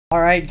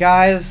Alright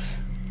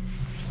guys,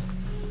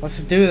 let's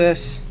do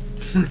this.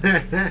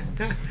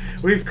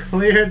 We've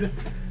cleared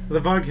the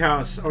bug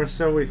house, or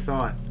so we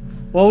thought.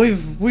 Well,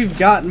 we've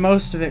got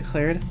most of it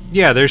cleared.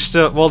 Yeah, there's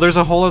still, well, there's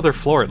a whole other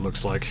floor, it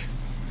looks like.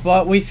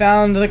 But we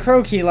found the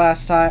crow key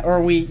last time, or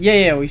we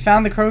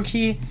found the crow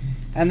key,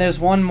 and there's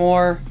one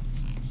more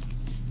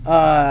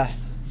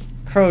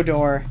crow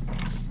door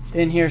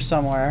in here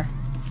somewhere.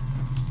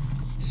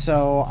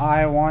 So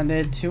I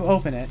wanted to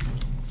open it.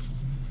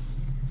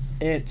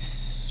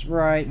 It's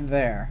right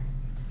there.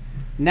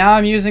 Now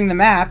I'm using the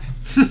map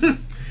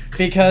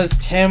because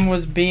Tim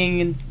was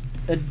being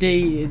a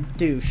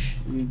douche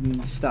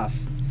and stuff.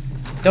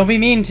 Don't be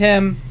mean,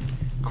 Tim.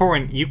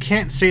 Corwin, you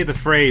can't say the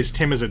phrase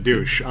Tim is a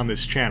douche on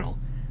this channel.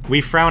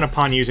 We frown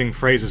upon using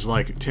phrases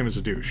like Tim is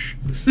a douche.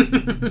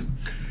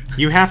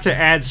 You have to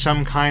add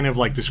some kind of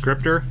like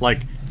descriptor, like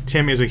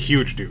Tim is a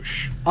huge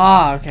douche.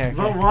 Ah, okay.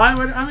 But why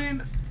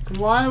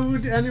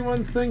would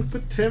anyone think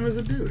that Tim is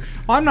a douche?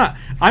 Well,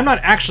 I'm not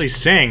actually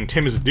saying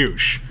Tim is a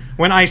douche.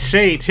 When I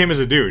say Tim is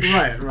a douche,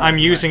 I'm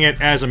using it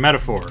as a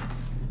metaphor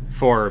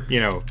for, you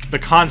know, the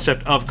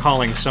concept of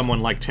calling someone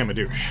like Tim a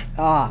douche.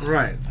 Ah,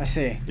 right. I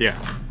see. Yeah.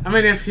 I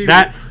mean, if he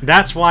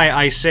that's why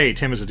I say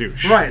Tim is a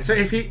douche. Right. So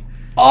if he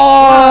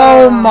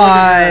Oh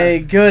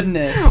my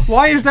goodness.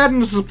 Why is that in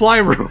the supply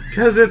room?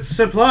 Because it's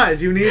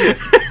supplies. You need it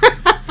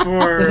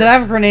for. Does it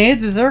have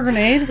grenades? Is there a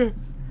grenade?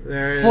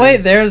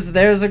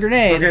 There's a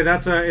grenade. Okay,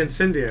 that's an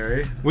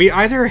incendiary. We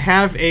either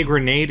have a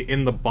grenade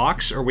in the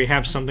box or we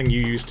have something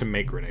you use to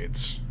make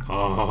grenades.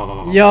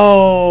 Oh.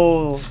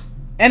 Yo.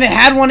 And it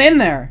had one in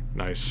there.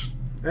 Nice.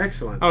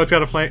 Excellent. Oh, it's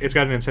got a it's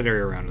got an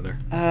incendiary around in there.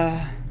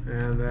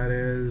 And that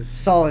is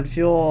solid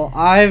fuel.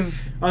 Oh,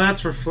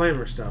 that's for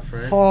flamer stuff,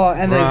 right? Oh,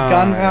 and there's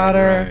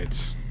gunpowder.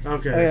 Right.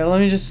 Okay,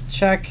 let me just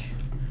check.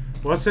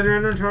 What's in your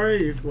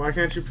inventory? Why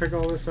can't you pick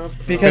all this up?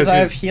 Because I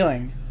have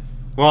healing.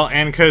 Well,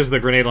 and because the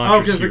grenade launcher. Oh,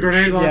 because the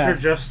grenade launcher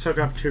just took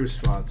up 2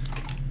 spots.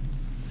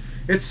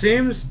 It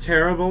seems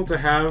terrible to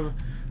have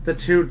the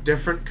 2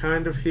 different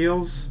kind of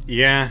heals.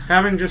 Yeah.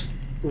 Having just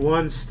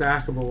one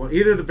stackable one,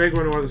 either the big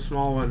one or the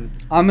small one.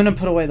 I'm gonna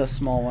put away the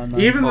small one, though.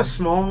 Even the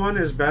small one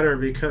is better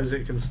because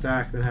it can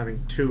stack than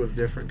having 2 of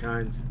different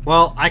kinds.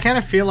 Well, I kind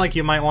of feel like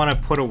you might want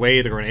to put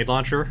away the grenade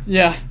launcher.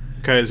 Yeah.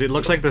 Because it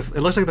looks like the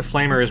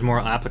flamer is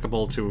more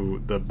applicable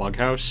to the bug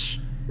house.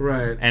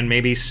 Right. And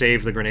maybe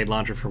save the grenade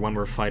launcher for when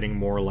we're fighting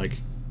more like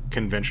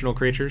conventional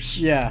creatures.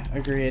 Yeah,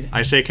 agreed.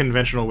 I say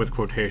conventional with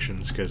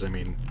quotations because I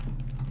mean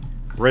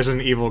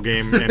Resident Evil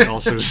game and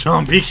also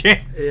zombie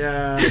game.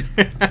 Yeah.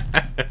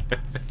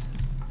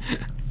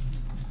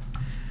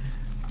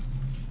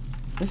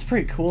 This is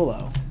pretty cool,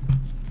 though.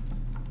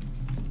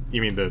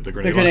 You mean the grenade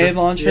launcher? The grenade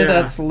launcher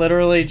that's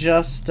literally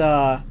just,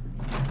 That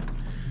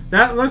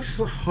looks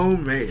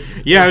homemade.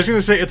 Yeah, I was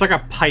gonna say, it's like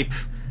a pipe.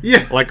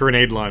 Yeah. Like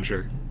grenade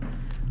launcher.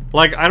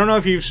 Like, I don't know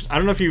if you've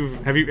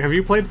have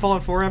you played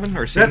Fallout 4, Evan,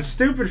 or seen? That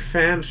stupid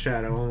fan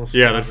shadow almost.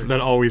 Yeah,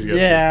 that always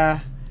gets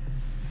me.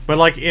 But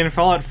like in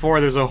Fallout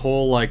 4, there's a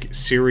whole like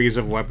series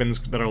of weapons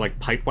that are like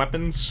pipe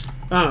weapons.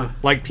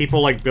 Like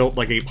people like built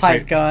like a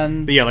pipe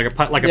gun. Yeah, like a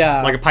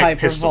pipe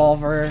pistol.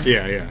 Revolver.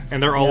 Yeah.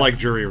 And they're all like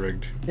jury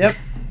rigged. Yep.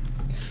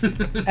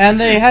 And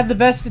they had the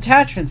best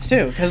attachments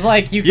too, because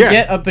like you could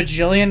get a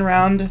bajillion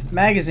round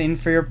magazine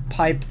for your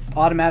pipe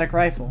automatic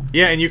rifle.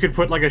 Yeah, and you could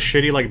put like a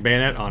shitty like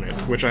bayonet on it,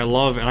 which I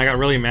love, and I got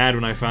really mad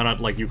when I found out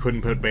like you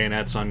couldn't put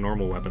bayonets on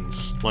normal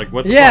weapons. Like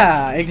what the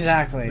fuck?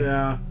 Exactly.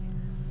 Yeah.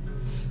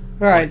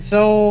 Alright,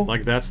 so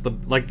like that's the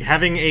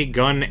having a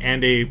gun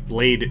and a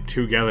blade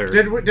together.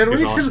 Did we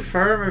awesome.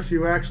 confirm if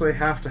you actually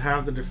have to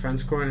have the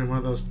defense coin in one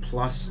of those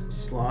plus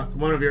slot,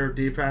 one of your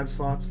D-pad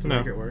slots to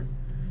make it work?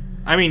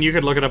 I mean, you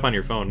could look it up on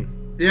your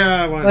phone.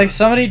 Yeah, why not? Like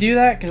somebody do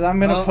that, because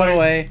I'm gonna put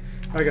away.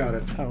 I got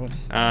it. Oh,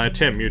 whoops.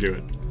 Tim, you do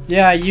it.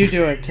 Yeah, you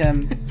do it,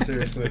 Tim.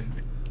 Seriously.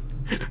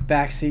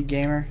 Backseat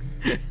gamer.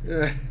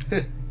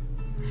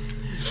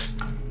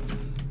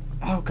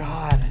 Oh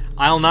God.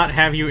 I'll not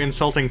have you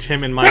insulting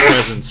Tim in my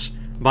presence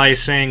by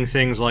saying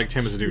things like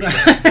Tim is a douche.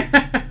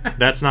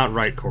 That's not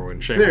right,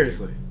 Corwin. Shame.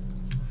 Seriously.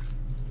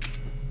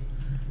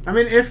 I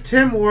mean, if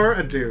Tim were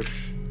a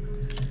douche,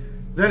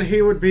 then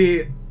he would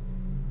be,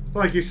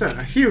 like you said,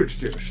 a huge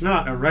douche,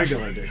 not a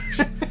regular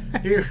douche.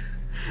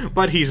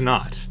 But he's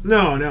not.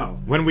 No.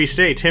 When we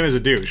say Tim is a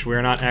douche,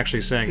 we're not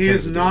actually saying he Tim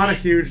is not a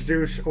huge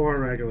douche or a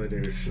regular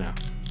douche. No.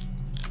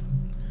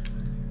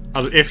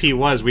 If he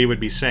was, we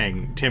would be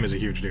saying Tim is a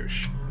huge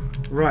douche.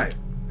 Right.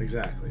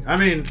 Exactly. I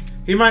mean,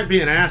 he might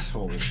be an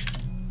asshole,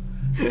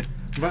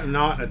 but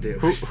not a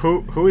douche.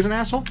 Who is an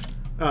asshole?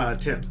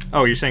 Tim.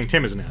 Oh, you're saying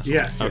Tim is an asshole.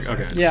 Yes.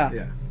 Okay.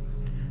 Yeah.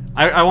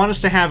 I want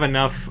us to have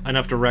enough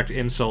direct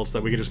insults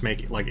that we can just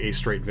make like a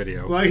straight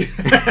video. Like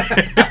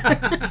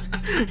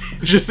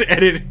just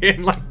edit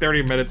in like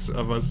 30 minutes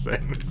of us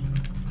saying this.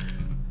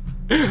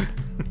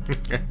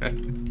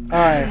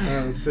 Alright.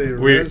 Let's see.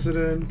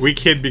 Resident. We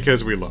kid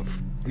because we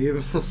love.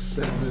 Evil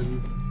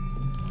 7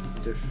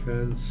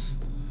 defense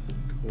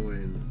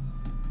coin.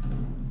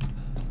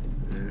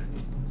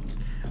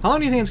 How long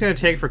do you think it's going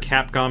to take for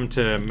Capcom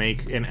to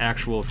make an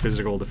actual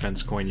physical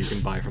defense coin you can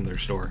buy from their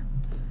store?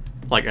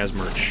 Like, as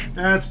merch.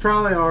 It's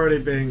probably already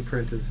being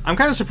printed. I'm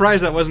kind of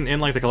surprised that wasn't in,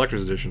 like, the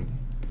collector's edition.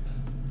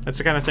 That's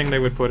the kind of thing they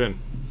would put in.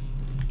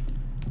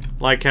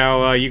 Like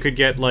how you could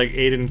get, like,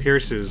 Aiden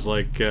Pierce's,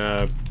 like,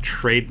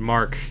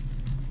 trademark...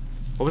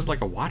 What was it,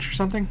 like a watch or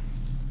something?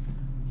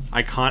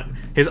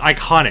 His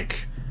iconic.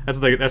 That's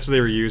what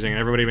they were using, and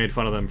everybody made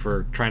fun of them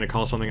for trying to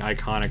call something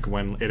iconic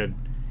when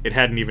it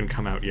hadn't even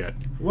come out yet.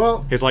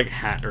 Well, his like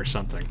hat or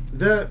something.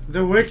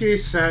 The wiki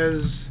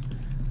says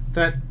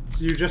that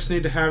you just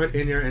need to have it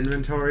in your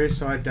inventory,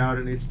 so I doubt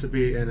it needs to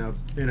be in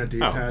a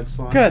D-pad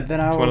slot. Good, then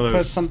I will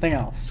put something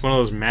else. It's one of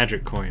those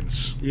magic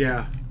coins.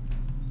 Yeah.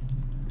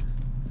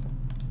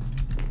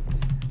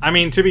 I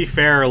mean, to be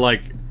fair,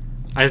 like,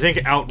 I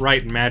think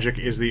outright magic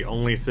is the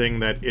only thing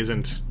that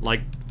isn't,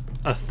 like,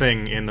 a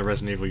thing in the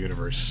Resident Evil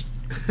universe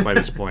by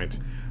this point.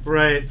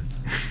 Right.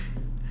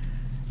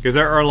 Because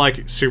there are,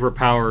 like,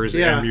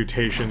 superpowers and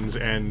mutations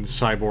and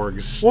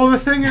cyborgs. Well, the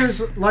thing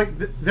is, like,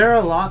 there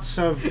are lots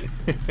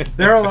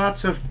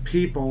of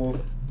people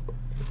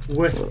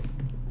with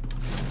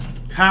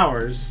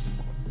powers,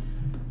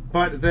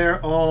 but they're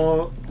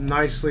all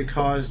nicely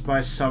caused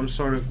by some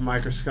sort of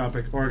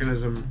microscopic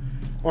organism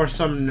or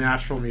some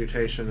natural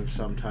mutation of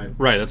some type.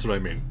 Right, that's what I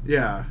mean.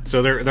 Yeah.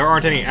 So there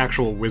aren't any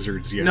actual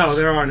wizards yet. No,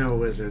 there are no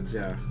wizards,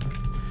 yeah.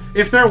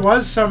 If there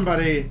was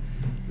somebody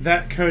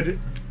that could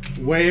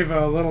wave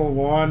a little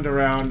wand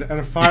around and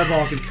a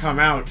fireball could come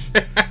out,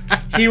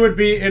 he would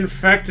be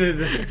infected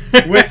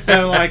with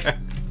the, like,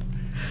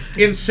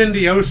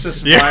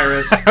 incendiosous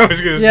virus. I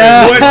was gonna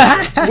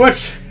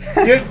say.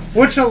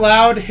 Which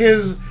allowed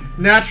his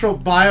natural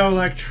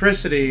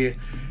bioelectricity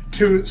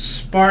to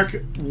spark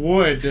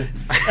wood,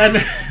 and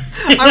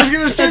I was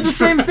gonna say the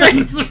same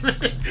thing.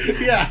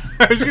 Yeah,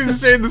 I was gonna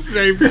say the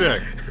same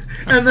thing,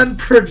 and then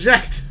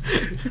project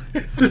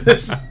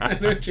this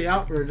energy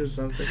outward or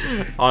something.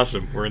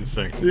 Awesome, we're in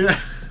sync. Yeah.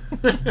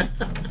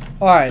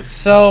 All right,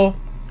 so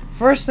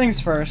first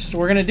things first,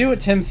 we're gonna do what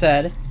Tim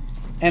said,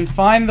 and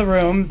find the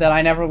room that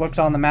I never looked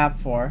on the map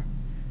for,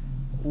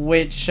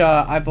 which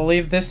I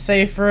believe this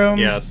safe room.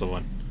 Yeah, that's the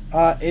one.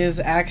 Is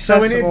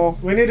accessible.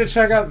 So we need to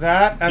check out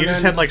that. And you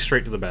just head like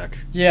straight to the back.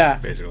 Yeah.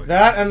 Basically.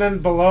 That, and then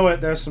below it,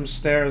 there's some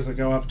stairs that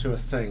go up to a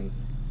thing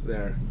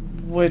there.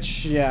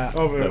 Which, yeah.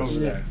 Over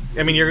there.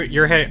 I mean,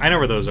 you're heading. I know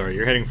where those are.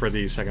 You're heading for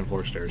the second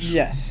floor stairs.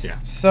 Yes. Yeah.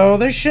 So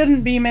there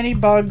shouldn't be many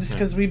bugs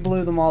because we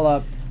blew them all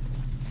up.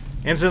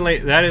 Incidentally,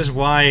 that is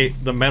why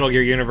the Metal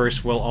Gear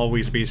universe will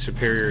always be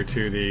superior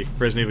to the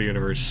Resident Evil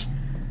universe.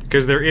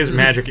 Because there is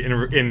magic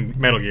in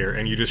Metal Gear,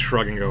 and you just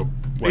shrug and go,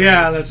 whatever.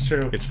 Yeah, that's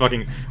true. It's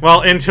fucking...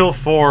 Well, until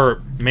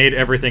 4 made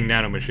everything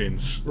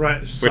nanomachines. Right.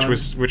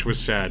 Which was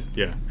sad,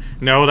 yeah.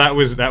 No, that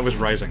was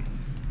Rising.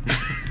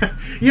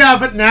 Yeah,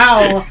 but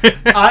now,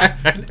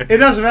 it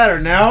doesn't matter.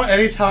 Now,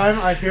 anytime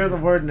I hear the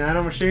word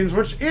nanomachines,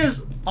 which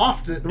is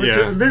often, which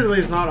admittedly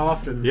is not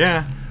often.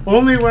 Yeah.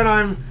 Only when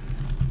I'm...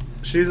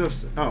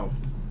 Oh.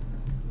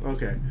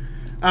 Okay.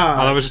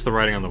 That was just the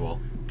writing on the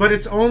wall. But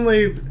it's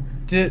only...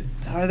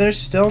 Are there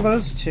still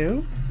those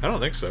two? I don't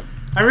think so.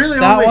 I really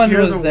that only one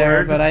hear was the there,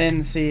 word but I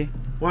didn't see.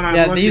 When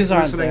I'm these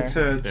aren't listening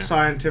there. to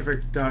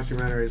scientific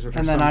documentaries, which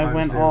and then I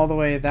went all the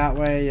way that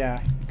way.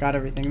 Yeah, got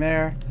everything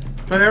there.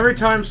 But every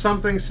time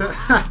something says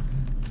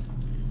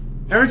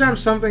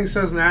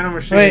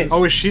nanomachines. Wait.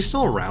 Oh, is she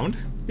still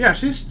around? Yeah,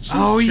 she's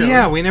oh chilling.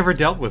 yeah, we never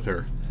dealt with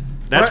her.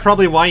 That's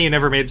probably why you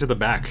never made it to the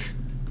back.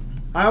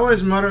 I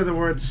always mutter the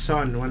word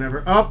 "son"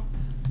 whenever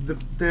the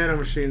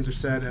nanomachines are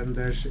said, and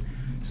there she.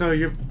 So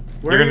you're.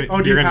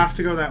 Do you have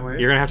to go that way?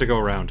 You're gonna have to go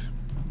around.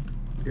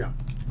 Yeah.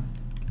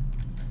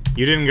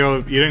 You didn't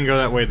go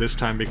that way this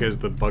time because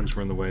the bugs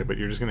were in the way, but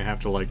you're just gonna have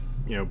to, like,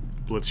 you know,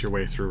 blitz your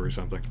way through or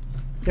something.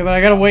 Yeah, but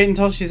I gotta wait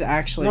until she's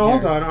actually here.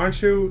 Hold on,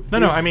 aren't you?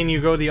 No, I mean you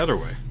go the other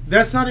way.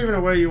 That's not even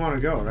a way you want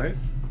to go, right?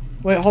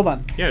 Wait, hold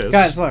on. Yeah, it is.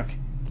 Guys, look.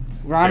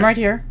 I'm right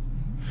here.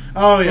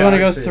 Oh yeah. We're gonna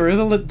go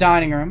through the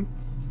dining room,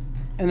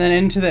 and then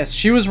into this.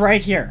 She was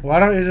right here.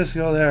 Why don't you just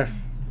go there?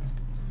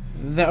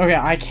 Okay,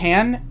 I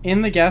can.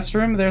 In the guest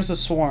room, there's a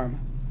swarm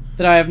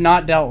that I have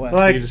not dealt with.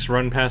 Like, you just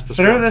run past the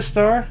swarm. Through this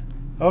door,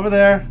 over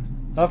there,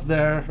 up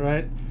there,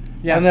 right?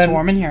 Yeah, and then,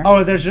 swarm in here. Oh,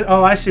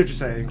 I see what you're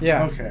saying.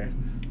 Yeah. Okay.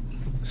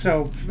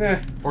 So,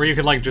 Or you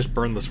could, like, just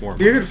burn the swarm.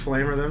 You could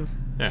flamer them.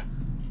 Yeah.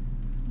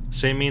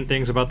 Say mean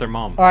things about their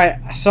mom.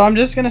 Alright, so I'm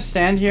just gonna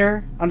stand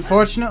here.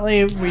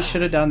 Unfortunately, we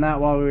should have done that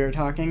while we were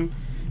talking.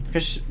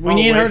 Because we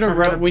need her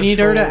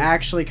to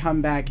actually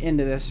come back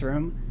into this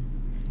room.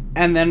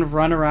 And then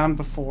run around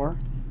before.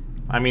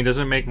 I mean,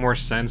 doesn't it make more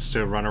sense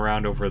to run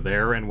around over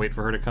there and wait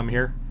for her to come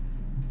here?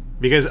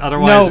 Because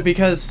otherwise... No,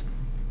 because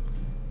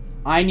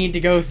I need to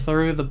go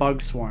through the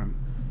bug swarm.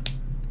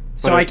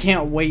 So I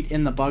can't wait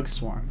in the bug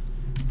swarm.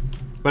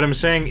 But I'm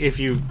saying if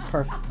you...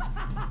 Perfect.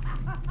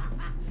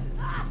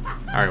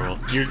 Alright, well,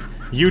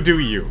 you do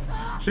you.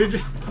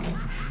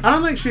 I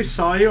don't think she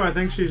saw you. I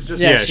think she's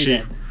just... Yeah, she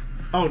did.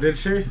 Oh, did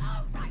she?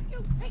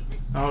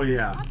 Oh,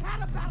 yeah.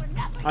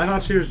 I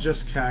thought she was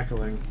just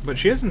cackling. But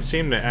she doesn't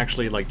seem to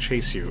actually, like,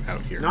 chase you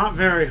out here. Not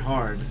very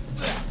hard.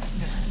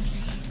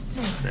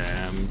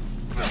 Damn.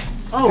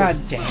 Oh! God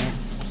damn it.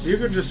 You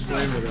could just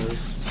flamer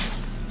those.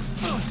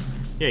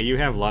 Yeah, you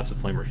have lots of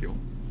flamer fuel.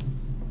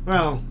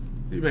 Well,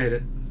 you made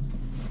it.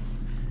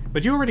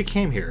 But you already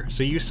came here,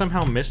 so you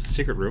somehow missed the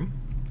secret room?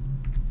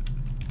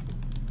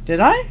 Did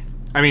I?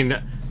 I mean,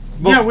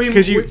 Well, yeah, we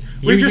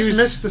just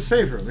missed the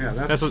save room. Yeah,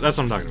 that's what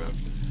I'm talking about.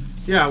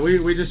 Yeah,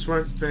 we just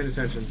weren't paying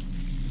attention.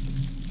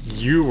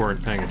 You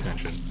weren't paying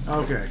attention.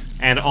 Okay.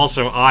 And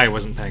also, I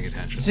wasn't paying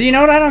attention. So you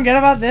know what I don't get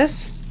about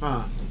this?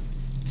 Huh.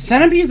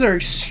 Centipedes are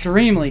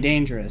extremely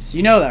dangerous.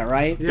 You know that,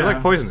 right? They're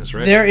like poisonous,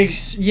 right? They're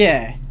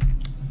yeah.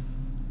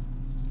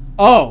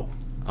 Oh.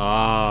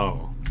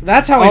 Oh.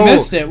 That's how we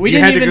missed it. We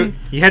didn't even.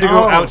 You had to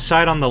go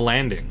outside on the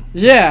landing.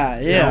 Yeah.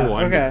 No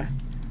wonder. Okay.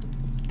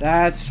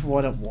 That's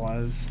what it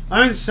was.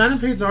 I mean,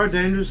 centipedes are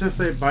dangerous if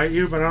they bite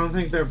you, but I don't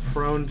think they're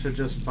prone to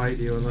just bite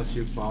you unless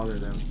you bother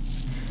them.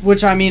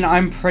 Which, I mean,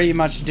 I'm pretty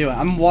much doing.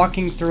 I'm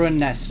walking through a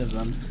nest of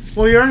them.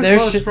 Well, you're in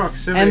close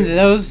proximity. And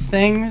those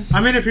things... I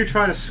mean, if you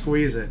try to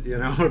squeeze it, you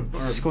know, or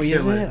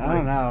squeeze kill it? I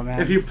don't know,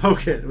 man. If you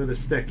poke it with a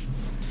stick.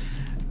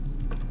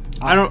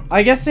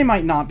 I guess they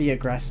might not be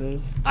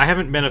aggressive. I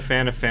haven't been a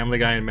fan of Family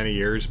Guy in many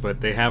years,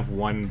 but they have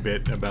one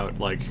bit about,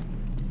 like,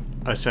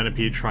 a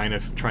centipede trying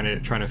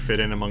to fit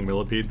in among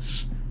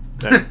millipedes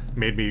that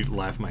made me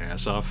laugh my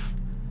ass off.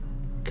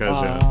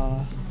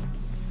 Cause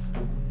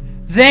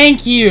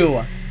thank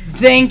you.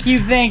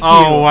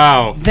 Oh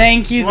wow.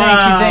 Thank you.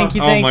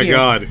 Oh my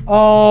god.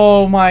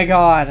 Oh my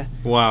god.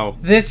 Wow.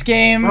 This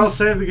game. Well,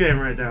 save the game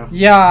right now.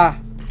 Yeah.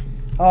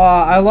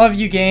 I love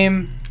you,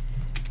 game.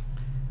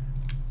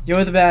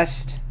 You're the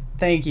best.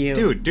 Thank you.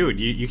 Dude,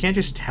 you can't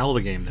just tell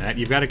the game that.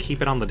 You've got to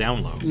keep it on the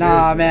down low.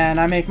 Nah, man,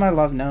 I make my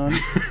love known.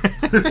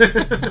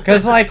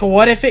 Because, like,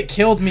 what if it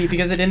killed me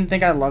because it didn't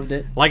think I loved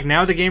it? Like,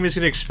 now the game is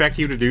going to expect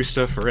you to do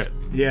stuff for it.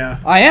 Yeah.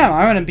 I am.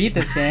 I'm going to beat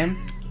this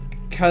game.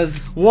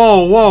 Because...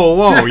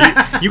 Whoa.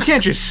 you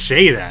can't just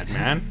say that,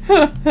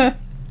 man.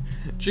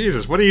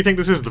 Jesus, what do you think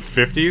this is, the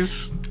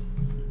 50s?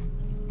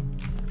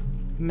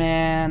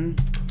 Man,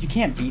 you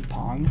can't beat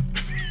Pong.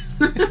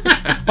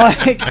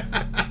 Like...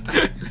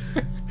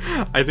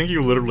 I think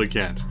you literally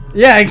can't.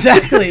 Yeah,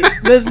 exactly.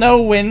 There's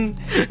no win.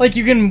 Like,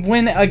 you can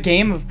win a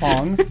game of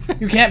Pong.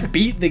 You can't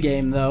beat the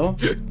game, though.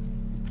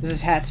 Is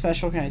this hat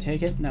special? Can I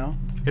take it? No.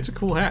 It's a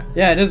cool hat.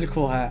 Yeah, it is a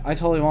cool hat. I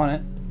totally want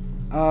it.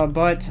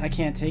 But I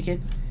can't take it.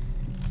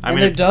 I mean,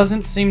 there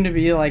doesn't seem to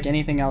be, like,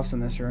 anything else in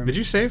this room. Did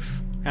you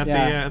save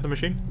at the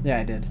machine? Yeah,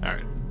 I did. All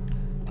right.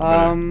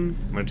 I'm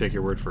gonna take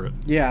your word for it.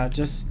 Yeah,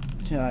 just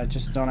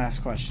don't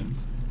ask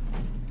questions.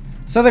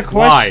 So the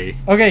question.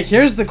 Why? Okay,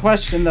 here's the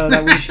question though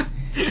that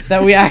we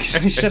that we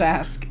actually should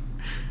ask.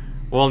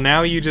 Well,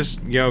 now you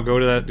just go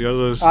to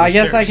those. I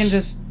guess stairs. I can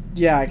just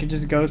I could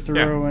just go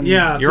through and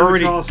you're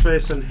already crawl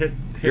space and hit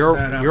you're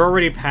that up. You're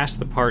already past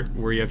the part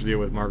where you have to deal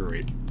with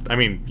Marguerite. I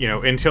mean,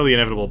 until the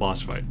inevitable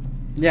boss fight.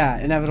 Yeah,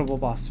 inevitable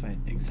boss fight,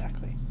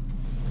 exactly.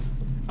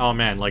 Oh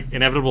man, like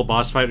inevitable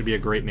boss fight would be a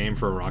great name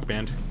for a rock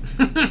band.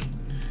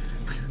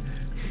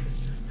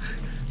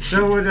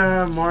 So would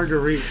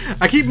Marguerite.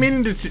 I keep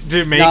meaning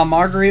to make. No,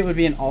 Marguerite would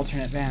be an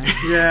alternate band.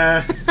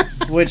 Yeah.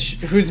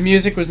 Whose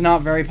music was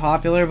not very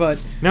popular,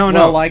 but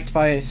well liked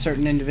by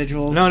certain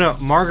individuals. No,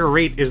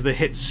 Marguerite is the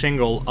hit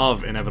single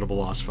of Inevitable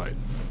Boss Fight.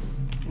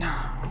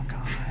 Oh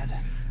God.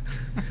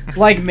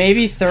 Like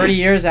maybe 30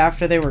 years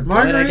after they were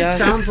Marguerite good, I guess.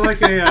 Sounds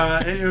like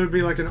it would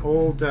be like an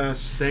old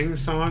Sting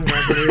song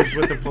back when he was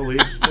with the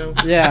Police still.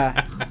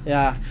 Yeah.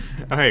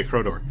 Oh hey,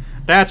 Crowdor.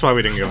 That's why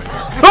we didn't go in here.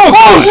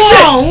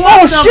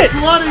 Oh shit! What the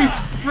bloody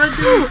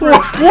freaking...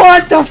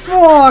 What the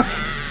fuck?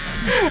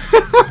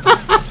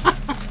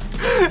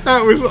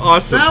 That was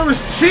awesome. That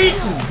was cheating!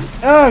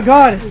 Oh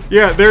god.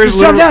 Yeah, there's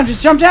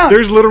just jump down!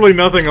 There's literally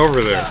nothing over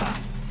there.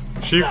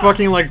 She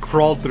fucking like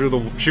crawled through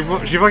the she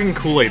fucking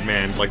Kool-Aid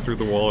man like through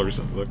the wall or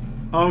something.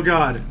 Oh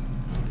god.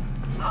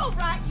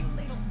 Alright, you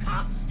little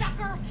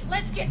cocksucker!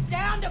 Let's get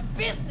down to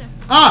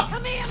business! Ah!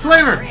 Come in,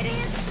 Flamer!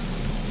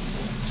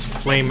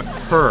 Flame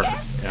her,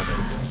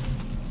 Evan.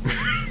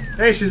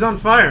 Hey, she's on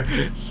fire.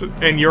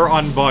 And you're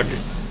on bug.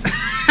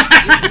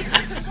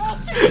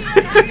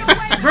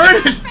 Burn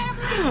it!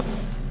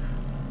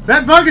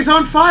 That bug is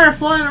on fire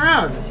flying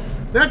around.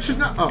 That should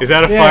not... Oh. Is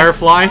that a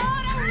firefly?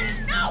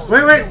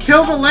 Wait,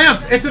 kill the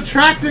lamp. It's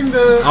attracting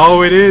the...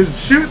 Oh, it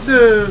is. Shoot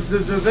the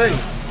thing.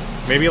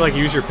 Maybe like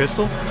use your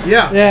pistol?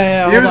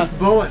 Yeah. Use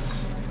bullets.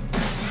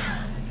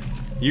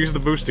 Use the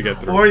boost to get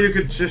through. Or you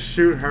could just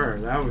shoot her.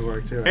 That would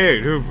work too. Hey,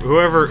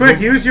 whoever...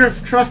 Quick, use your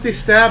trusty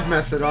stab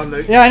method on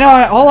the... Yeah, I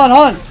know. Hold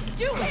on.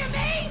 You hear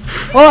me?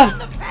 Hold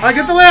on. Alright,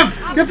 get the lamp!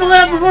 Get the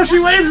lamp before she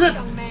waves it!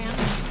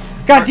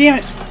 God damn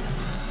it.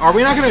 Are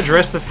we not going to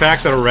address the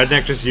fact that a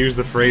redneck just used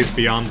the phrase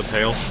 "beyond the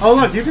pale"? Oh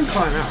look, you can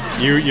climb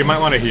out. You might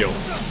want to heal.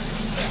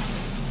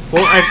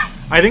 Well,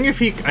 I think if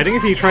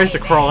he tries to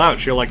crawl out,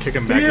 she'll like kick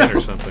him back in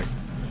or something.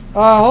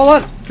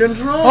 Hold on.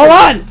 Control. Hold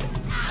on.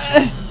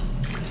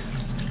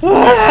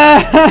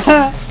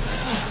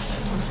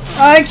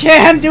 I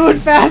can't do it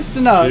fast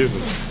enough.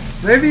 Jesus.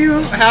 Maybe you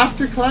have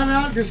to climb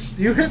out because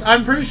you hit.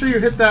 I'm pretty sure you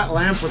hit that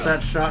lamp with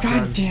that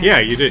shotgun. God damn. Yeah,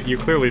 you did. You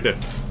clearly did.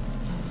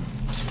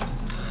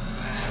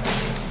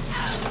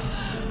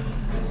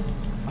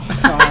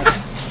 God.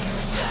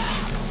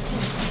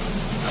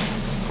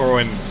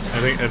 Corwin,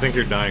 I think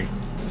you're dying.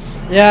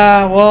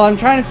 Yeah, well, I'm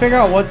trying to figure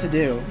out what to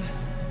do.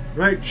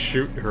 Right.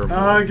 Shoot her.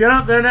 More. Get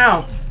up there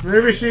now.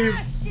 Maybe she.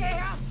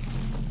 Yeah.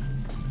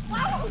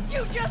 Why won't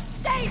you just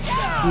stay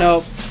down?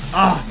 Nope.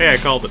 Ah. Hey, I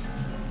called it.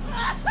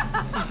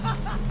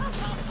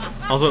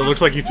 Also, it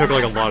looks like you took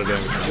like a lot of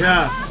damage.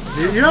 Yeah.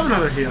 You have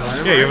another heal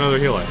item. Yeah, you have another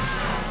heal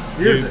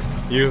item. Use it.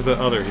 Use the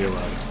other heal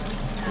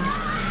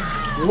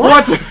item.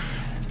 What?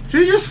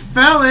 She just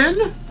fell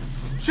in?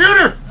 Shoot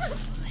her!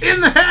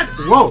 In the head!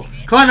 Whoa!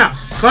 Climb out!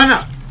 Climb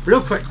out!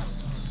 Real quick.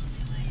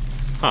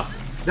 Huh.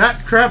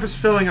 That crap is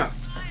filling up.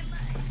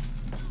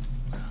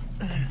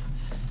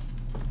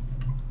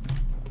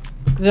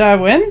 Did I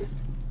win?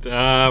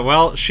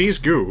 Well, she's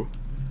goo.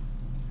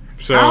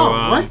 So,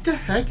 what the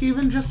heck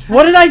even just happened?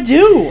 What did I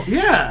do?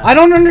 Yeah! I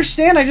don't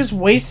understand. I just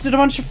wasted a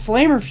bunch of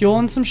flamer fuel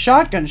and some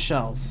shotgun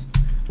shells.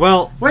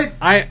 well, Wait.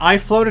 I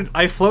floated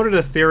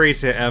a theory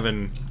to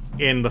Evan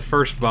in the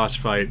first boss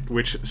fight,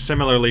 which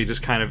similarly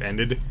just kind of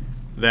ended,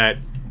 that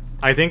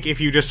I think if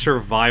you just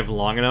survive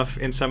long enough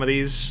in some of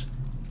these,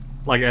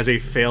 like as a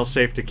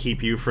failsafe to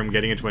keep you from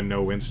getting into a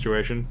no-win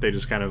situation, they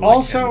just kind of like, end the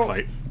Also,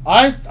 fight.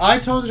 I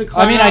told you to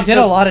climb I mean, out I did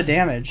a 'cause lot of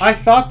damage. I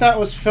thought that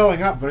was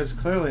filling up, but it's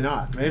clearly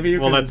not. Maybe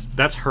you Well, can...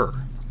 that's her.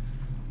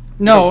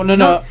 No.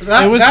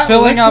 That, It was that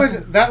filling liquid,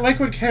 up. That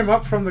liquid came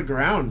up from the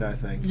ground, I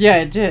think. Yeah,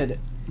 it did.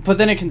 But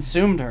then it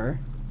consumed her.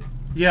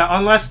 Yeah,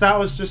 unless that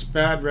was just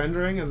bad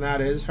rendering, and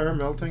that is her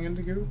melting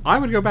into goo. I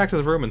would go back to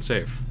the room and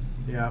save.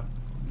 Yeah.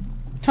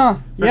 Huh.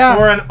 Before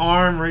Yeah. an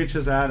arm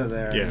reaches out of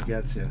there Yeah. and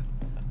gets you.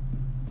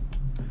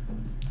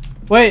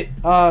 Wait,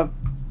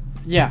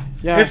 yeah.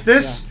 If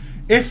this...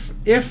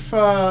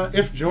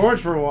 If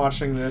George were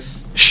watching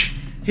this,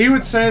 he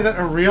would say that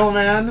a real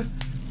man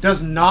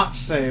does not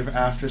save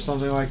after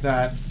something like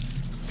that.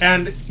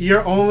 And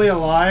you're only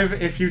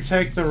alive if you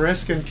take the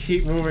risk and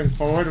keep moving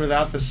forward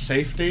without the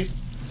safety.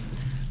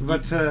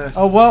 But,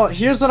 Oh, well,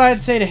 here's what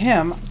I'd say to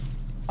him.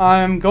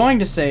 I'm going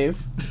to save,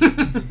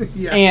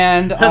 yeah.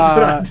 and That's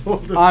what I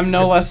told him I'm too.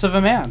 no less of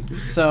a man.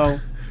 So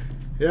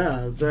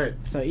Yeah, that's right.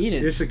 eat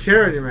You're it.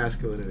 secure in your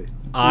masculinity.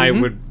 I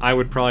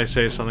would probably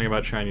say something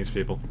about Chinese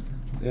people.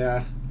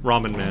 Yeah.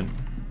 Ramen man.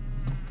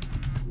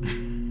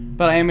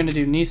 But I am going to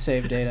do knee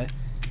save data.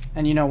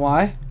 And you know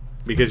why?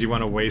 Because you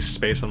want to waste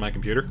space on my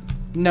computer?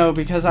 No,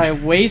 because I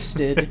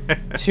wasted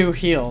 2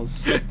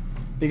 heals.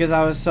 Because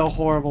I was so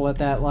horrible at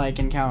that, like,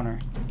 encounter.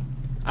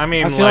 I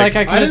mean, I feel like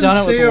I could I have didn't done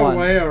it see with a 1.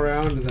 way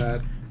around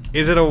that.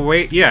 is it a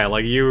way? Yeah,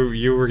 like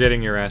you were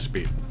getting your ass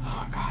beat.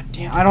 Oh, god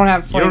damn. I don't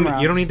have You flame don't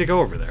rounds. need to go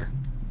over there.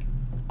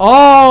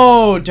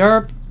 Oh,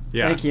 derp.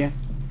 Yeah. Thank you.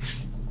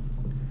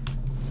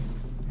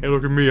 Hey,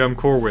 look at me, I'm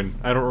Corwin.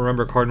 I don't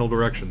remember cardinal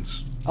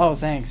directions. Oh,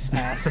 thanks,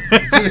 ass.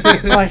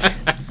 Like,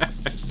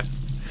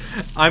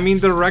 I mean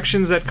the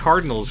directions that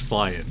cardinals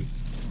fly in.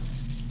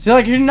 see,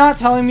 like, you're not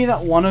telling me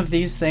that one of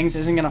these things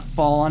isn't gonna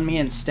fall on me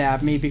and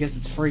stab me because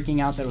it's freaking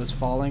out that it was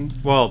falling?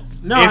 Well,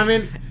 No, if, I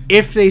mean...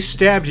 if they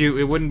stabbed you,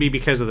 it wouldn't be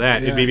because of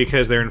that. It'd be Yeah.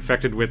 because they're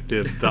infected with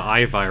the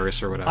eye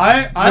virus or whatever.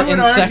 I The would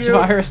insect argue,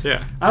 virus?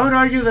 Yeah. I would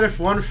argue that if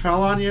one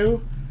fell on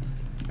you,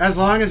 as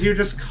long as you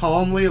just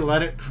calmly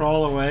let it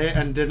crawl away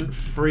and didn't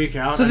freak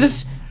out. So and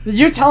this...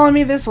 You're telling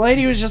me this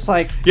lady was just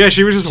like, Yeah,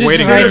 she was just Just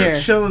waiting. right just here.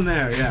 chilling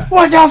there, yeah.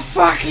 what the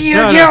fuck are you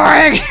No,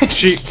 doing?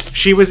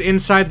 She was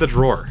inside the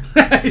drawer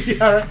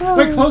Yeah, right.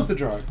 Wait, close the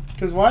drawer.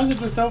 Because why is it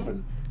just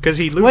open? because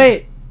he looted.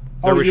 Wait,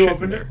 There Oh, was you shit in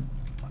opened it?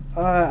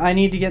 there. I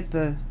need to get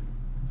the...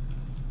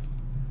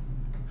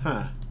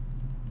 Huh.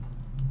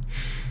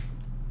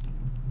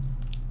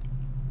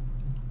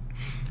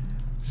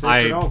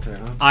 Sacred altar,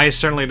 huh? I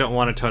certainly don't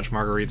want to touch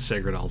Marguerite's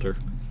sacred altar.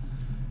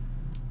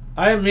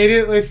 I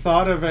immediately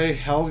thought of a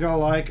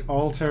Helga-like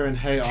altar in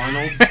Hey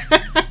Arnold.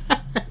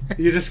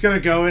 You're just gonna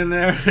go in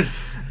there and...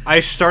 I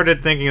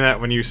started thinking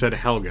that when you said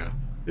Helga.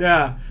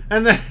 Yeah,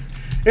 and then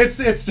it's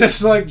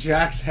just like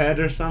Jack's head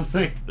or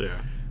something.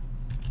 Yeah.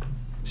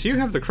 So you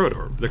have the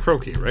crow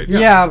key, right?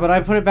 Yeah, but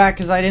I put it back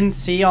because I didn't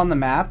see on the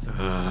map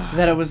Uh,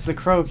 that it was the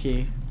crow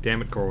key.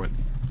 damn it, Corwin.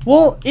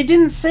 Well, it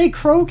didn't say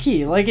crow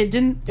key. Like, it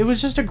didn't... It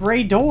was just a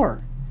gray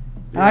door.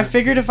 And I Yeah.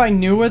 figured if I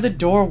knew where the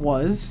door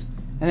was,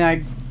 and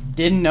I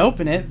didn't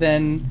open it,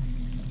 then...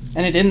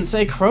 And it didn't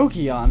say crow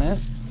key on it.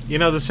 You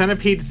know, the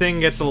centipede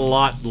thing gets a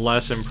lot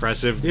less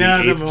impressive Yeah,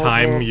 the the 8th more-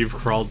 time you've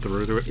crawled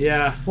through to it.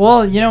 Yeah,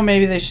 Well, you know,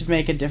 maybe they should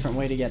make a different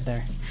way to get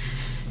there.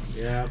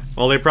 yeah.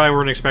 Well, they probably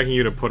weren't expecting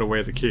you to put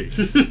away the key.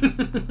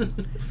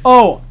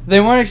 Oh,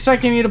 they weren't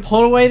expecting me to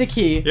pull away the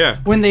key. Yeah.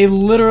 When they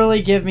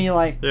literally give me,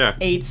 like, Yeah.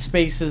 8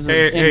 spaces of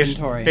Hey,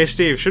 inventory. hey,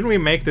 Steve, shouldn't we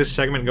make this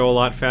segment go a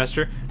lot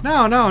faster?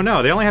 No.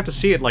 They only have to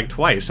see it like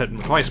twice, at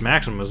twice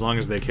maximum, as long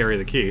as they carry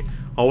the key.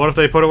 Oh, what if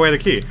they put away the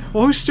key?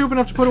 Well, who's stupid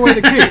enough to put away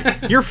the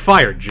key? You're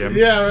fired, Jim.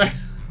 Yeah, right.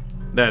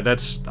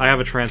 That's. I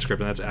have a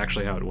transcript, and that's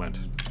actually how it went.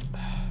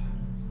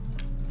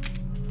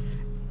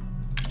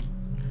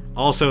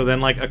 Also, then,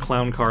 like, a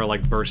clown car,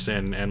 like, bursts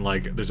in, and,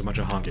 like, there's a bunch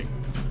of honking.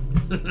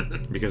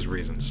 Because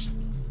reasons.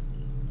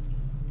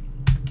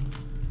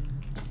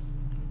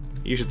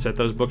 You should set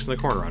those books in the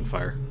corner on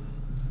fire.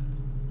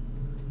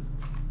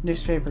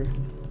 Newspaper.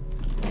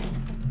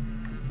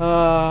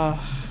 I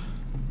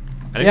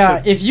think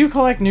Yeah, if you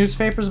collect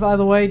newspapers, by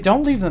the way,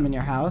 don't leave them in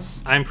your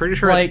house. I'm pretty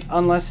sure... Like,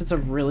 unless it's a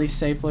really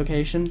safe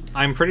location.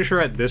 I'm pretty sure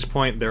at this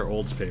point they're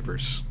Olds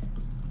papers.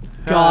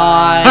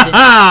 God.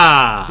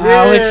 Ah!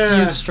 Alex, Yeah.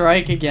 you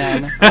strike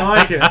again. I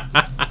like it.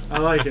 I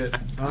like it.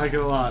 I like it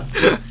a lot.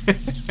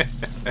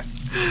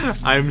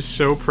 I'm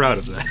so proud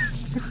of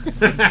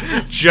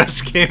that.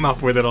 Just came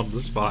up with it on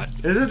the spot.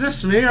 Is it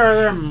just me, or are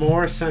there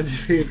more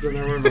centipedes than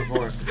there were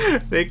before?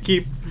 They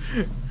keep...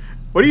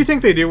 What do you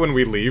think they do when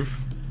we leave?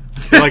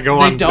 They like go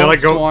They on. don't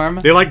like go.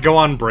 swarm. They like go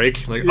on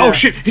break. Like, Yeah. oh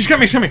shit, he's got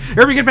me.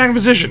 Everybody get back in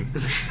position.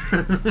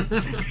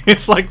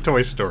 It's like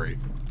Toy Story,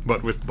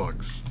 but with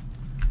bugs.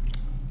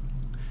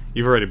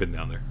 You've already been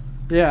down there.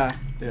 Yeah.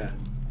 Yeah.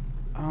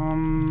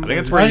 I think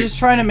it's I where was you- just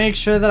trying to make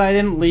sure that I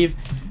didn't leave,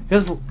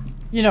 because,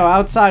 you know,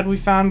 outside we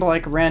found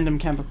like random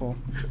chemical,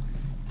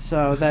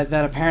 so that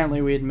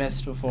apparently we had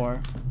missed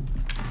before.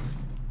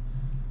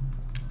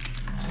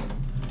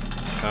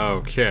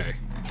 Okay.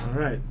 All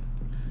right.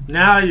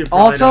 Now you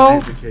probably Also-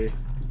 don't need the key.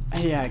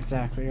 Yeah,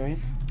 exactly right.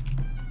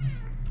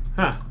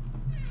 Huh.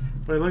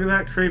 Wait, look at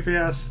that creepy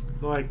ass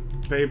like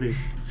baby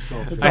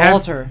skull. It's I an have-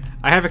 altar.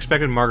 I have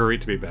expected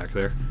Marguerite to be back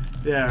there.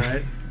 Yeah,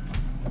 right.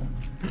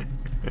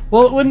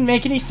 Well, it wouldn't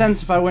make any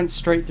sense if I went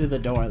straight through the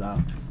door,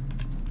 though.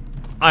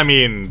 I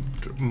mean,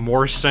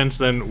 more sense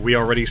than we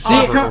already saw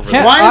See, her come- over can't-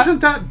 there. Why I-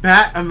 isn't that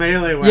bat a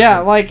melee weapon? Yeah,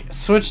 like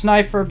switch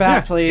knife for a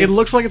bat, Yeah, please. it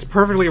looks like it's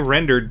perfectly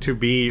rendered to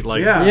be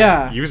like Yeah.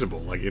 Yeah. usable.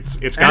 Like it's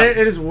and got it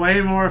is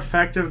way more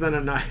effective than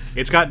a knife.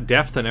 it's got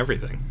depth and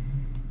everything.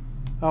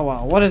 Oh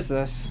wow, what is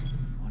this?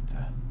 What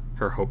the?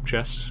 Her hope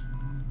chest.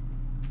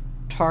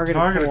 Target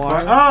Target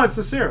acquired. acquired. Oh, it's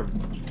the serum.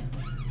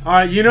 All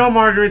right, you know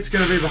Marguerite's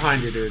gonna be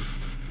behind you, dude.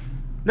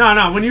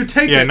 No, when you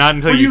take Yeah, it, not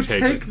until when you you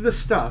take take the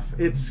stuff,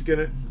 it's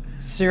gonna.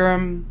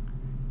 Serum.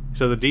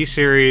 So the D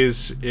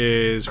series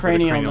is for the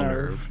Cranial cranial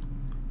nerve. nerve.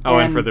 Oh,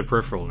 and And- for the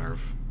peripheral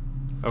nerve.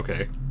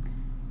 Okay.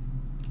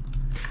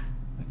 I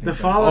think The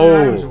that's- following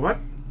Oh. items. What?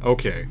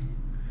 Okay.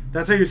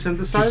 That's how you To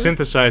synthesize it?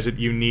 synthesize it,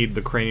 you need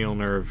the cranial The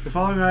nerve.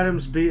 following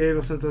items be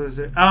able to synthesize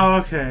it. Oh,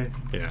 okay.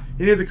 Yeah.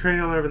 You need the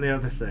cranial nerve and the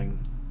other thing.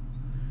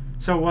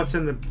 So what's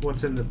in the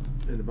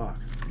box?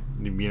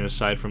 You mean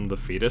aside from the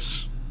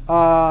fetus?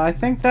 I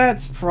think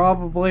that's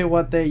probably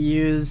what they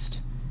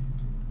used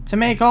to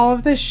make all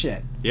of this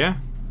shit. Yeah,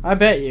 I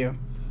bet you.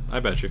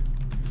 I bet you.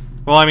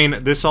 Well, I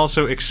mean, this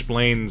also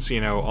explains, you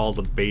know, all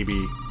the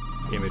baby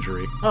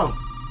imagery. Oh,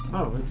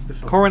 it's the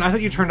phone. Corwin, I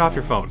thought you turned off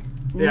your phone.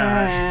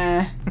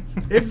 Yeah.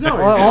 Nah. It's Zoe.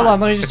 Well, hold on,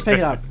 let me just pick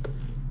it up.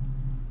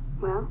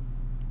 Well,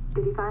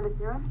 did he find a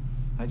serum?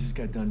 I just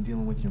got done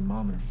dealing with your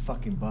mom and her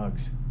fucking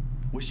bugs.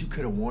 Wish you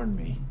could have warned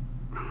me.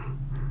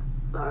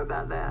 Sorry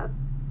about that.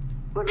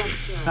 What about the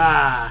serum?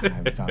 Ah. I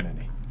haven't found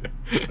any.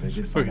 But I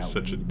did find out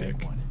Such we a need to make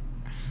dick. one.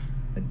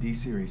 A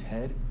D-series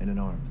head and an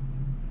arm.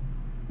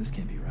 This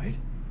can't be right.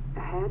 A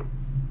head?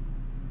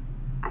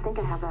 I think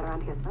I have that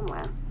around here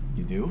somewhere.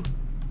 You do?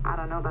 I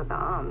don't know about the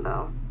arm,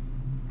 though.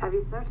 Have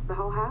you searched the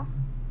whole house?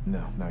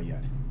 No, not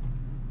yet.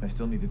 I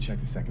still need to check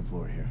the second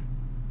floor here.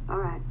 All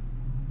right.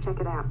 Check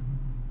it out.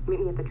 Meet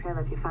me at the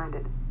trailer if you find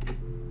it.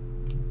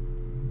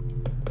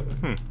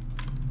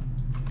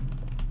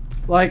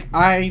 Like,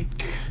 I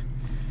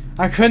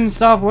couldn't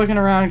stop looking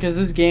around because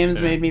this game's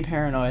Yeah. made me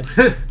paranoid.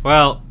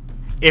 Well,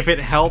 if it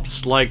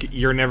helps, like,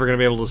 you're never going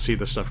to be able to see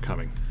the stuff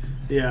coming.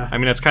 Yeah. I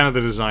mean, that's kind of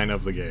the design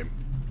of the game.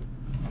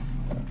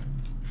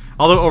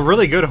 Although a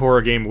really good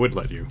horror game would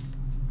let you.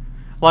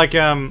 Like,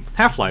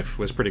 Half-Life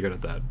was pretty good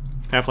at that.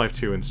 Half-Life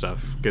 2 and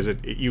stuff. Because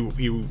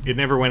it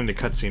never went into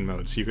cutscene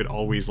mode, so you could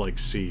always, like,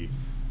 see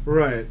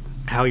Right.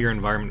 how your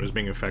environment was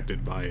being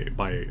affected by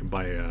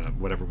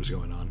whatever was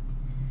going on.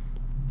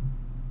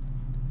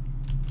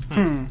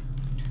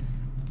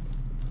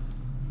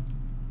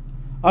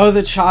 Oh,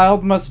 the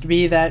child must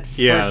be that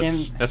Yeah,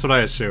 freaking... that's what I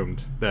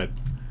assumed. That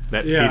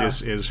Yeah.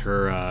 fetus is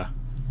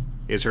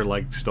her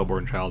like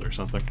stillborn child or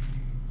something.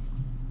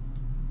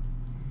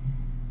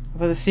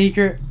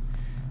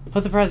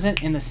 Put the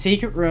present in the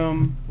secret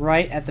room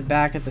right at the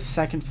back of the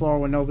second floor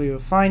where nobody will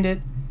find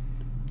it.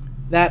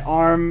 That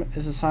arm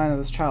is a sign of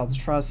this child's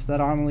trust.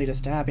 That arm will lead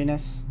us to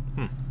happiness.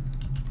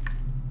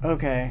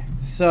 Okay,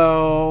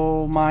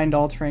 so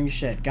mind-altering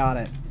shit. Got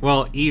it.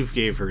 Well, Eve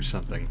gave her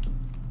something.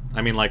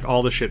 I mean, like,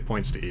 all the shit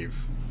points to Eve.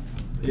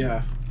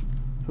 Yeah.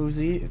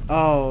 Who's Eve?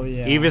 Oh,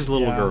 yeah. Eve is a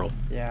little yeah, girl.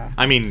 Yeah.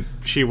 I mean,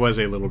 she was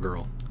a little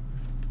girl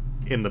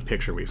in the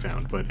picture we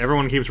found, but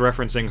everyone keeps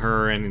referencing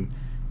her and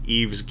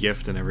Eve's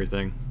gift and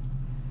everything.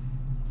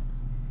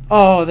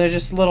 Oh, they're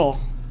just little.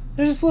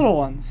 They're just little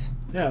ones.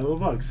 Yeah, little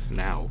bugs.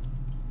 Now.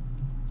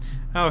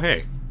 Oh,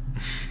 hey.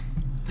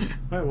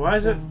 Wait, why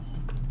is it...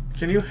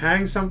 Can you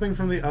hang something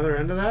from the other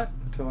end of that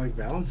to, like,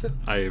 balance it?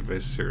 I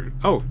assured.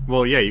 Oh,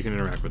 well, yeah, you can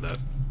interact with that.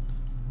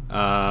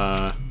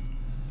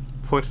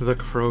 put the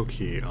crow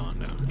key on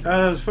now.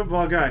 There's a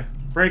football guy.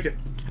 Break it.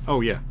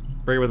 Oh yeah,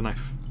 break it with a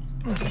knife.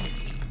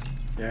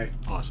 Yay.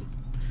 Awesome.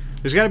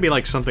 There's got to be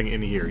like something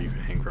in here you can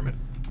hang from it.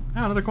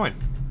 Oh, another coin.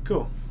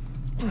 Cool.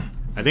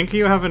 I think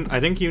you haven't. I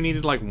think you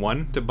needed like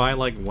one to buy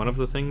like one of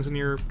the things in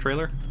your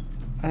trailer.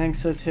 I think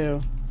so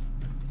too.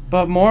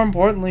 But more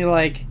importantly,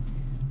 like,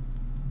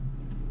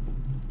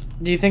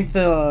 do you think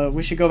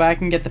we should go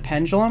back and get the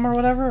pendulum or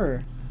whatever?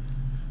 Or?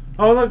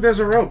 Oh, look, there's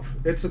a rope.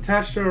 It's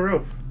attached to a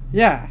rope.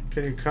 Yeah.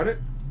 Can you cut it?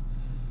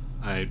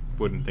 I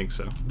wouldn't think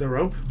so. The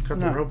rope? Cut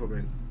No. the rope, I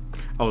mean.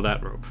 Oh,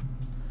 that rope.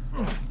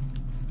 Oh,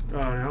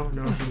 no?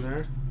 Nothing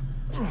there?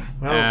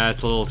 Well,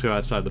 It's a little too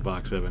outside the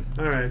box, Evan.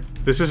 alright.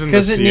 This isn't the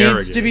Because it Sierra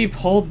needs to game. be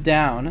pulled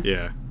down,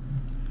 Yeah.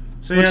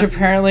 So which you have,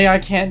 apparently I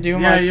can't do you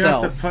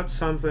myself. have to put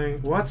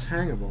something... What's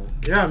hangable?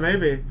 Yeah,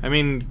 maybe. I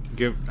mean,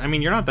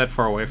 you're not that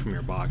far away from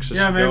your box. Just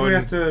Yeah, maybe go we and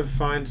have to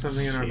find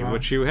something in our see box.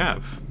 what you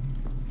have.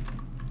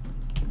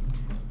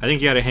 I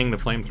think you got to hang the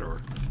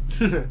flamethrower.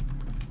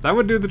 That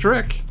would do the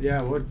trick.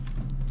 Yeah, it would.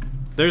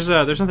 There's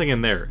something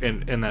in there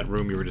in that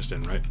room you were just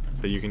in, right?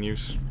 That you can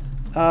use.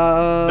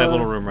 That That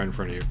little room right in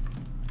front of you.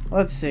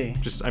 Let's see.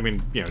 Just, I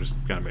mean, just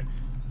kind of,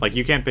 like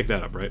you can't pick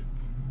that up, right?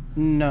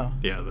 No.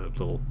 Yeah, the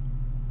little,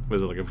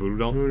 was it like a voodoo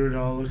doll? Voodoo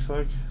doll looks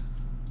like.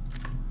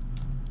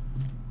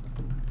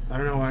 I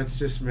don't know why it's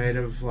just made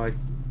of, like...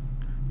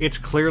 It's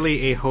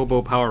clearly a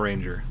hobo Power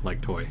Ranger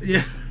like toy.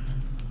 Yeah.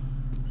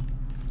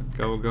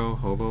 Go go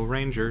hobo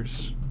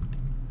Rangers.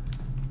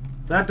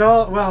 That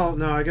doll... Well,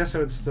 no, I guess it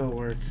would still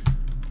work.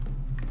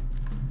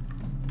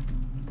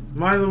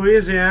 My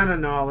Louisiana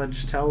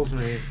knowledge tells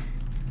me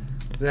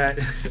that,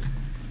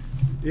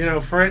 you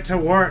know, for it to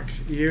work,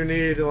 you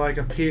need, like,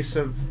 a piece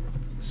of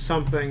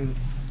something...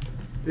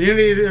 You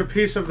need either a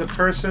piece of the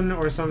person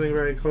or something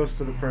very close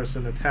to the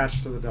person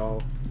attached to the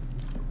doll.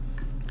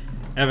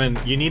 Evan,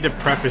 you need to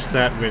preface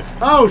that with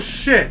Oh,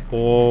 shit!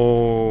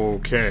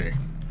 okay.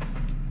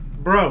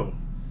 Bro.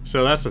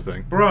 So that's the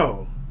thing.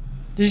 Bro.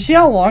 Did you see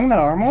how long that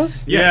arm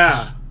was? Yes.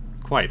 Yeah.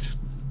 Quite.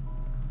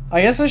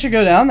 I guess I should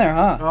go down there,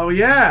 huh? Oh,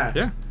 yeah.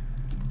 Yeah.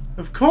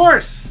 Of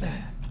course!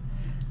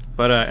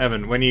 But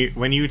Evan, when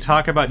you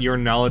talk about your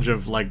knowledge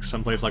of like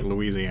someplace like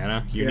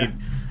Louisiana, you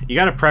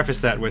got to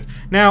preface that with,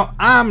 now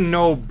I'm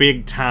no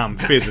big time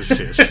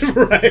physicist.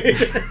 Right.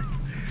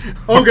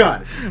 Oh,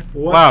 God.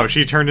 What? Wow,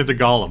 she turned into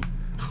Gollum.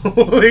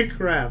 Holy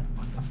crap.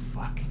 What the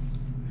fuck?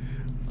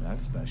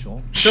 That's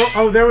special. So,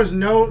 oh, there was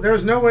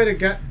no way to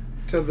get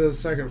to the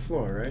second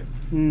floor, right?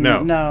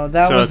 No. No,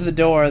 that So- was the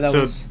door. That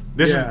so was.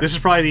 this Yeah. is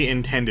probably the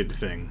intended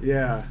thing.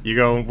 Yeah. You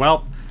go,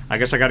 well, I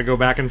guess I got to go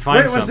back and find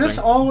Wait, was something. this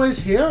always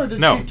here, or did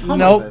No. she tunnel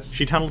Nope. this?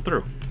 She tunneled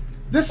through.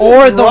 This is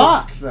Or the-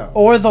 rock, though.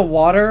 Or the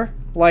water,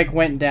 like,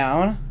 went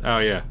down. Oh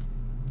yeah.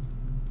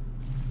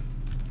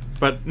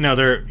 But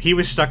no, he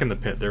was stuck in the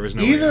pit. There was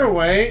no Either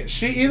way. way,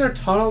 she either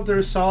tunneled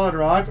through solid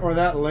rock, or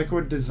that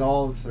liquid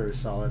dissolved through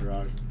solid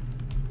rock.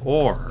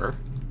 Or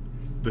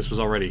this was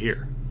already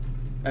here.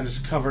 And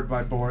just covered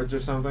by boards or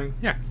something?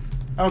 Yeah.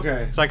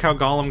 Okay. It's like how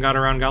Gollum got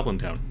around Goblin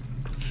Town.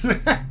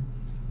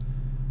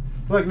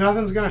 Look,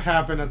 nothing's gonna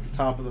happen at the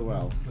top of the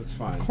well. That's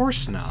fine. Of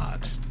course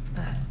not.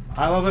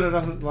 I love that it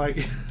doesn't,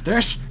 like...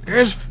 This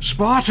is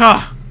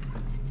Sparta!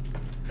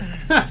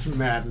 That's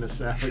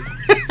madness, Alex.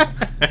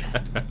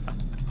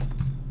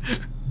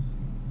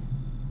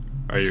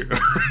 Are you...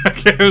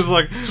 Okay, I was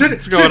like,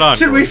 what's going on?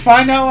 Should we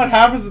find out what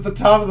happens at the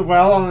top of the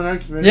well on the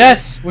next video?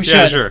 Yes, we should.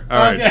 Yeah, sure.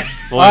 Alright. Okay.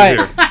 We'll end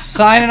Alright, here.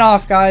 signing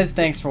off, guys.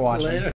 Thanks for watching. Later.